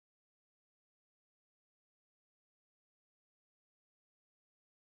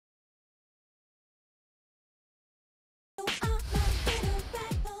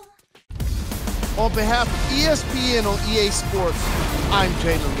On behalf of ESPN on EA Sports, I'm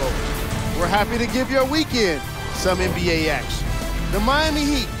Jalen Rose. We're happy to give your weekend some NBA action. The Miami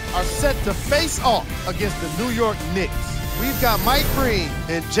Heat are set to face off against the New York Knicks. We've got Mike Green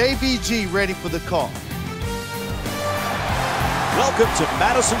and JVG ready for the call. Welcome to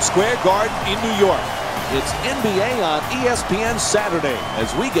Madison Square Garden in New York. It's NBA on ESPN Saturday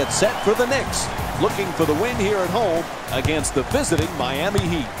as we get set for the Knicks, looking for the win here at home against the visiting Miami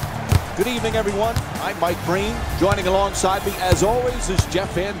Heat. Good evening, everyone. I'm Mike Green. Joining alongside me, as always, is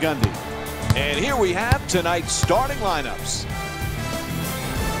Jeff Van Gundy. And here we have tonight's starting lineups.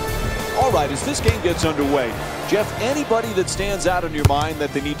 All right, as this game gets underway, Jeff, anybody that stands out in your mind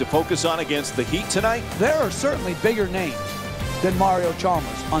that they need to focus on against the Heat tonight? There are certainly bigger names than Mario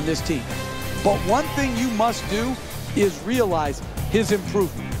Chalmers on this team. But one thing you must do is realize his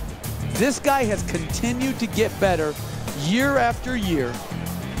improvement. This guy has continued to get better year after year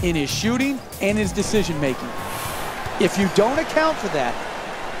in his shooting and his decision-making. If you don't account for that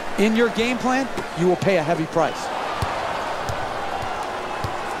in your game plan, you will pay a heavy price.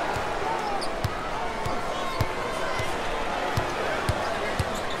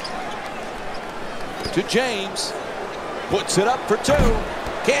 To James, puts it up for two,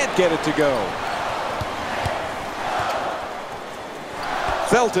 can't get it to go.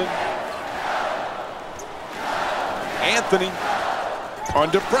 Felton, Anthony,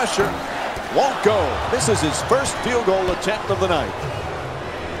 under pressure, won't go. This is his first field goal attempt of the night.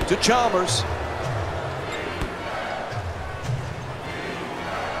 To Chalmers.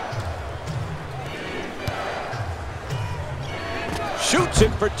 Shoots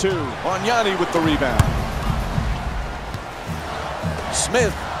it for two. Bargnani with the rebound.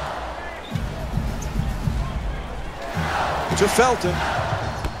 Smith. To Felton.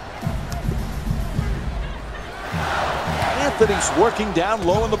 Anthony's working down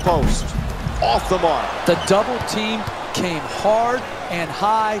low in the post. Off the mark. The double team came hard and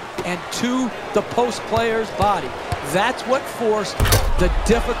high and to the post player's body. That's what forced the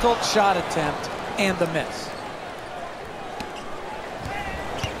difficult shot attempt and the miss.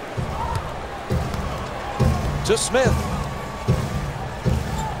 To Smith.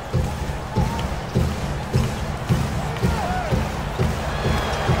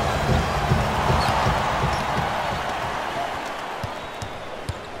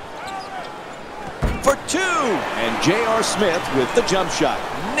 For two. And J.R. Smith with the jump shot.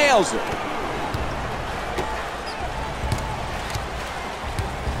 Nails it.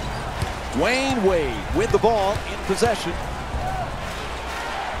 Dwayne Wade with the ball in possession.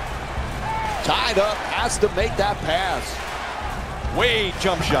 Tied up, has to make that pass. Wade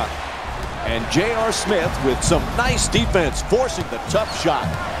jump shot. And J.R. Smith with some nice defense, forcing the tough shot.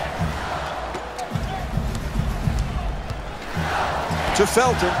 To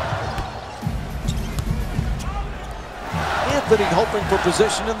Felton. Anthony hoping for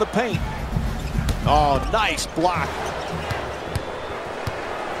position in the paint. Oh, nice block.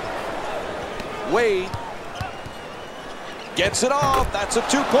 Wade gets it off. That's a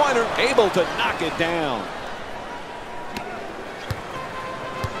two-pointer. Able to knock it down.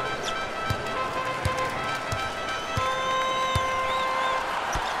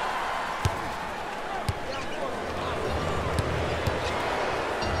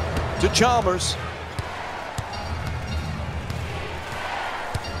 To Chalmers.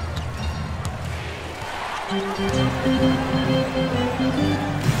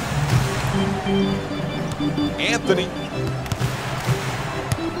 Anthony.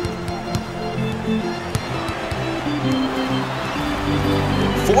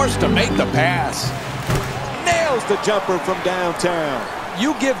 Forced to make the pass. Nails the jumper from downtown.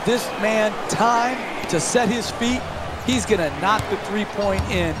 You give this man time to set his feet, he's going to knock the three-point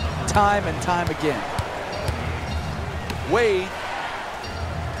in time and time again. Wade.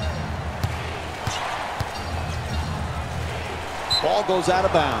 Ball goes out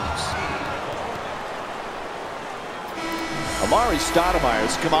of bounds. Amari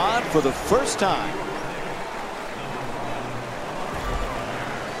Stoudemire's come on for the first time.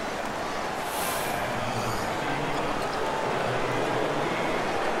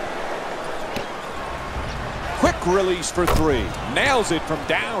 Quick release for three. Nails it from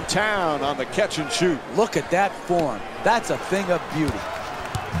downtown on the catch and shoot. Look at that form. That's a thing of beauty.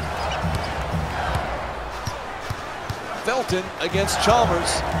 Felton against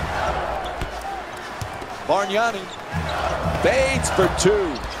Chalmers. Bargnani fades for two.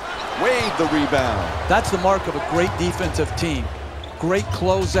 Wade the rebound. That's the mark of a great defensive team. Great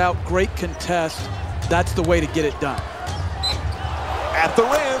closeout, great contest. That's the way to get it done. At the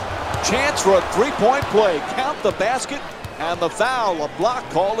rim. Chance for a three-point play. Count the basket and the foul. A block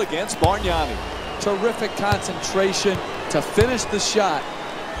call against Bargnani. terrific concentration to finish the shot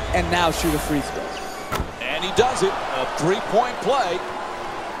and now shoot a free throw. And he does it. A three-point play.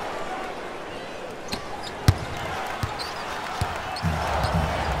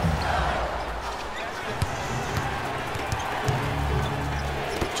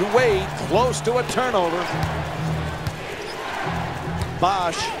 To Wade, close to a turnover.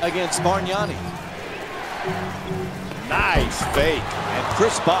 Bosch against Bargnani. Nice fake. And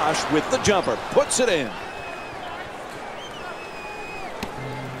Chris Bosch with the jumper puts it in.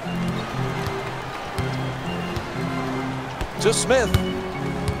 To Smith.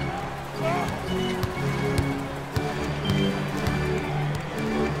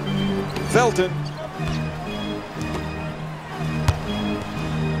 Felton.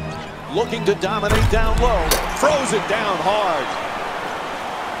 Looking to dominate down low. Throws it down hard.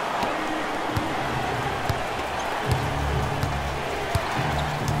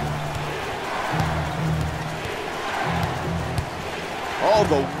 Oh,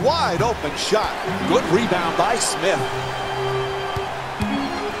 the wide open shot. Good rebound by Smith.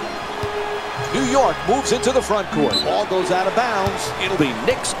 New York moves into the front court. Ball goes out of bounds. It'll be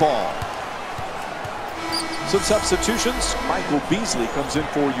Knicks ball. Some substitutions. Michael Beasley comes in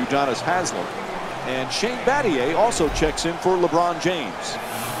for Udonis Haslem. And Shane Battier also checks in for LeBron James.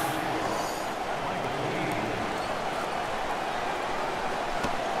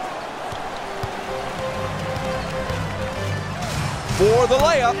 For the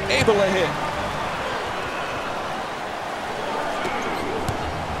layup, able to hit.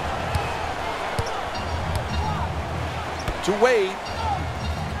 To Wade.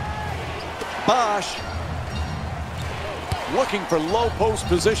 Bosch. Looking for low post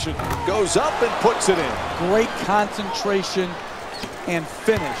position. Goes up and puts it in. Great concentration and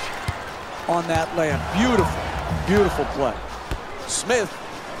finish on that layup. Beautiful, beautiful play. Smith.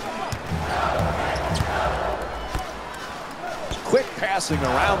 Quick passing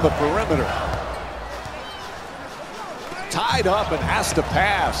around the perimeter. Tied up and has to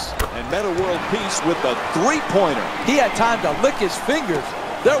pass. And Meta World Peace with the three-pointer. He had time to lick his fingers.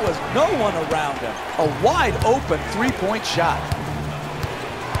 There was no one around him. A wide open three-point shot.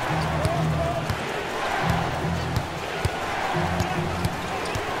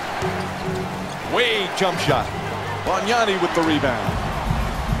 Wade jump shot. Bargnani with the rebound.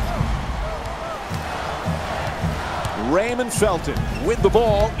 Raymond Felton with the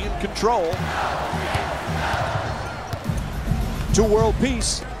ball in control. To World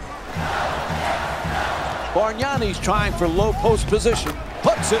Peace. Bargnani's trying for low post position.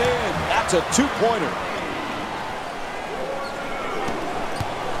 Puts it in. That's a two-pointer.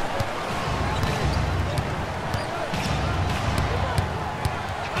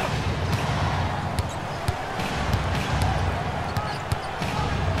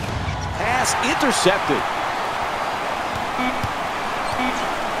 Pass intercepted.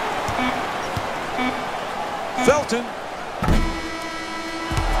 Felton.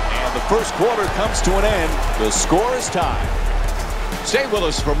 And the first quarter comes to an end. The score is tied. Stay with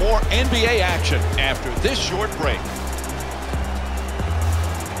us for more NBA action after this short break.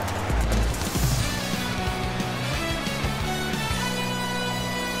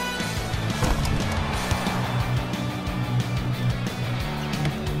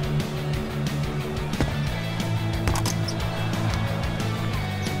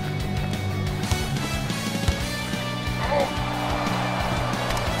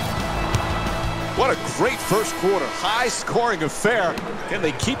 What a great first quarter. High-scoring affair. Can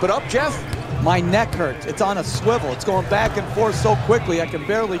they keep it up, Jeff? My neck hurts. It's on a swivel. It's going back and forth so quickly I can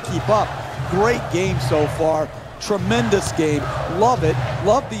barely keep up. Great game so far. Tremendous game. Love it.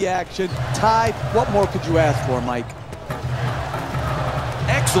 Love the action. Tied. What more could you ask for, Mike?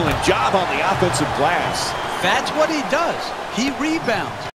 Excellent job on the offensive glass. That's what he does. He rebounds.